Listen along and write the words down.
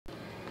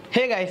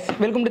Hey guys,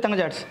 welcome to Tanga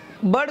Charts.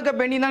 Bird ka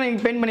painting தான்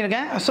நான் paint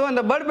பண்ணிருக்கேன். So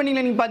அந்த bird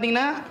paintingல நீங்க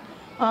பாத்தீங்கன்னா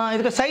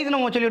இதுக்கு சைஸ்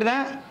நான்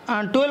சொல்லிடுறேன்.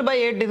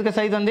 12/8 இதுக்கு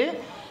சைஸ் வந்து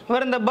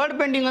வேற இந்த bird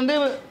painting வந்து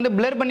இந்த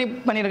blur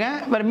பண்ணிருக்கேன்.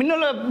 வேற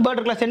மின்னல bird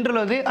இருக்குல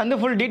சென்டர்ல வந்து அந்த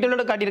full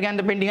detailோட காட்டியிருக்கேன்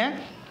அந்த பெயிண்டிங்கை.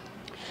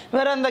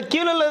 வேற அந்த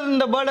கீழல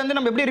இந்த bird வந்து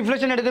நம்ம எப்படி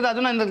ரிஃப்ளெக்ஷன் எடுக்குது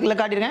அதுவும் நான் இந்த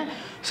காட்டியிருக்கேன்.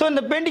 சோ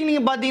இந்த பெயிண்டிங்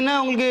நீங்க பாத்தீங்கன்னா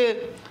உங்களுக்கு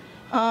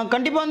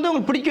கண்டிப்பா வந்து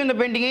உங்களுக்கு பிடிக்கும் இந்த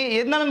பெயிண்டிங்.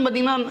 எதனாலன்னு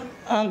பாத்தீங்கன்னா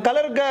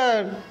கலருக்கு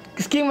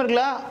ஸ்கீம்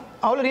இருக்குல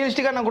அவ்வளவு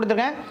ரியலிஸ்டிக்கா நான்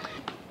கொடுத்திருக்கேன்.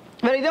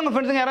 வேற இதே உங்க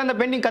फ्रेंड्स யாராவது இந்த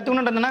பெயிண்டிங்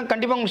கத்துக்கணும்ன்றதுனா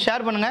கண்டிப்பா உங்களுக்கு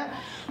ஷேர் பண்ணுங்க.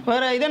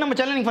 வேற இதே நம்ம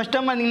சேனல் நீங்க ஃபர்ஸ்ட்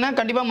டைம் வந்தீங்கன்னா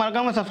கண்டிப்பா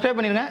மறக்காம Subscribe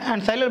பண்ணிருங்க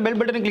and சைடுல பெல்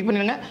பட்டனை கிளிக்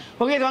பண்ணிருங்க.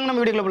 ஓகே இது வாங்க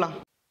நம்ம வீடியோக்குள்ள போலாம்.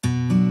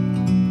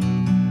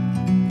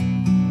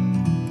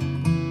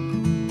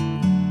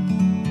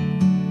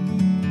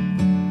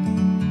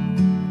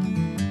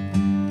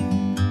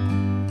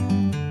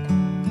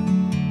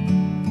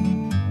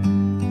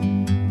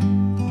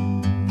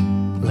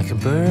 Like a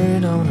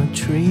bird on a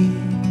tree,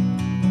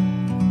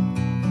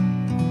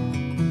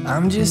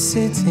 I'm just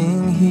sitting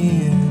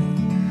here.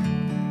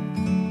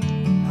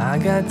 I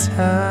got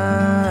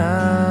time,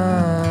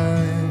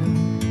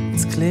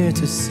 it's clear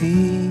to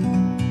see.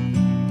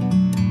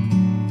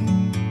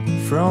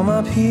 From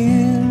up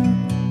here,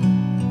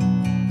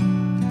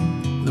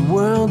 the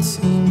world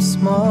seems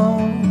small.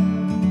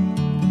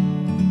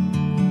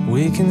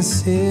 We can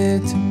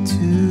sit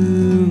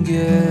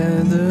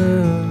together.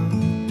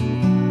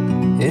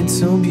 It's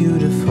so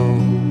beautiful,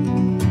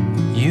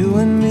 you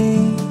and me.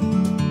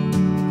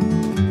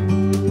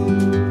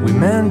 We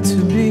meant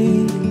to be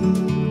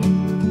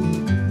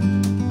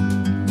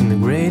in the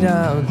great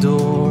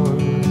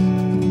outdoors,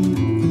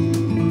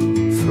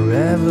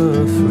 forever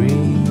free.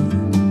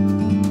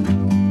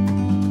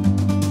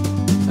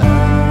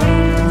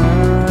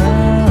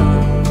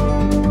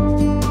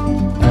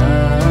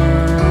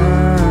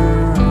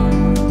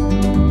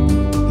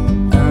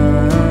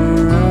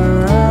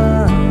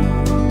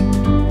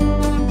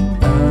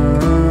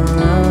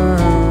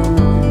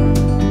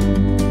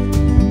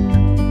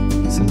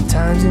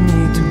 Sometimes you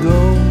need to go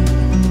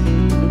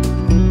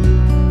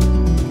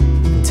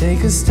and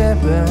take a step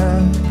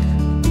back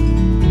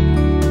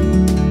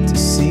to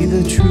see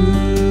the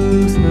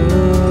truth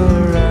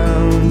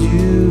around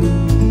you.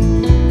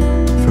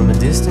 From a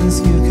distance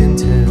you can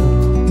tell.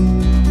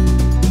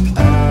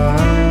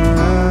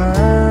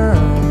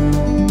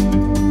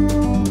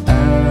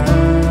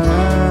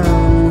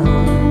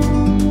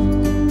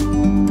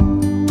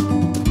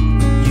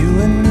 You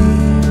and me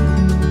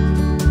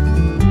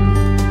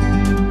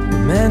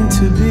meant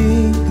to be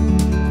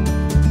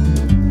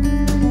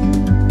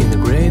in the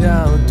great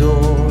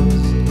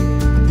outdoors,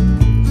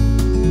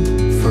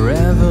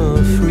 forever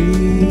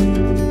free.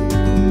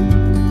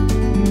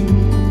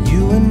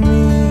 You and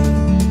me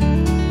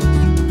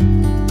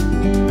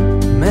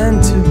meant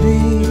to be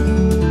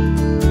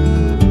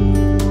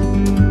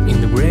in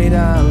the great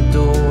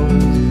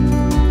outdoors.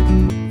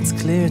 It's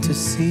clear to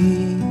see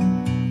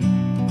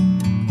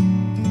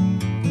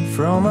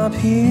from up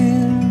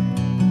here.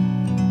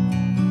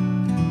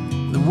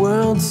 The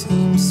world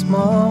seems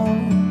small.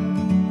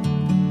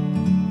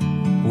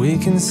 We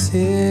can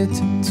sit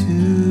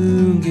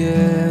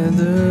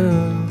together.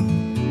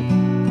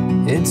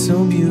 It's so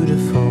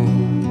beautiful,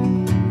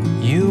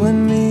 you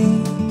and me.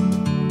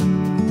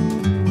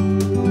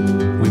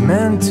 We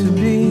meant to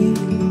be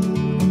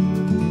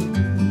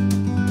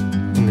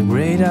in the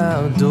great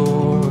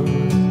outdoors,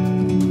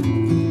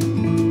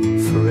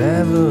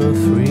 forever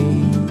free.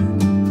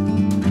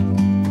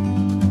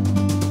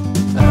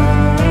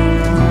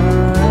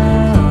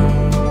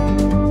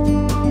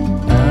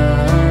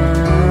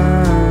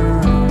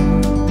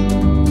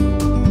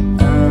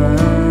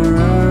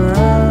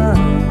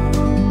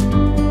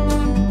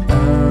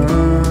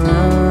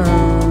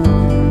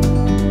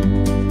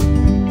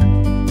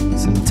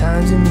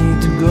 Sometimes you need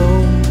to go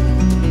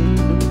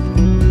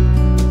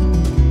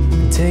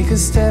and take a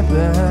step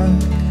back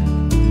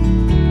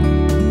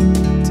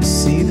to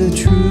see the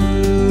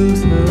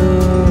truth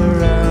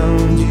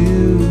around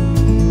you.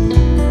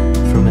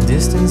 From a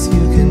distance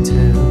you can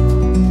tell.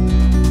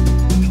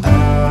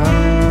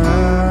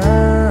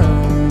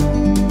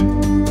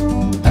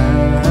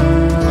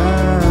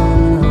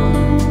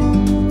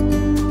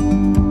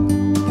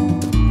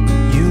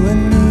 You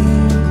and me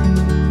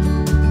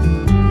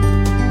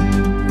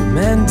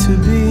meant to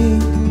be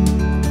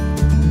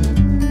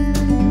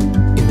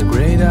in the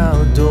great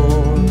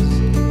outdoors,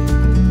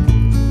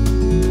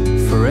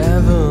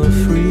 forever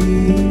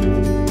free.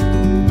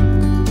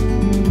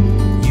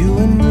 You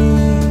and me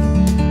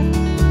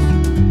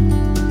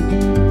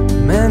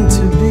meant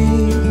to be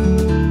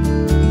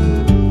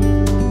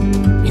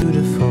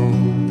beautiful.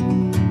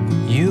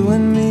 You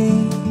and me,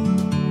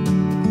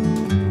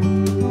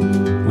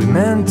 we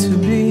meant to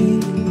be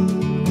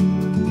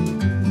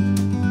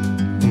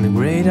in the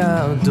great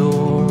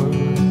outdoors,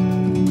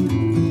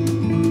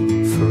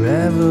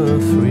 forever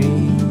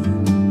free.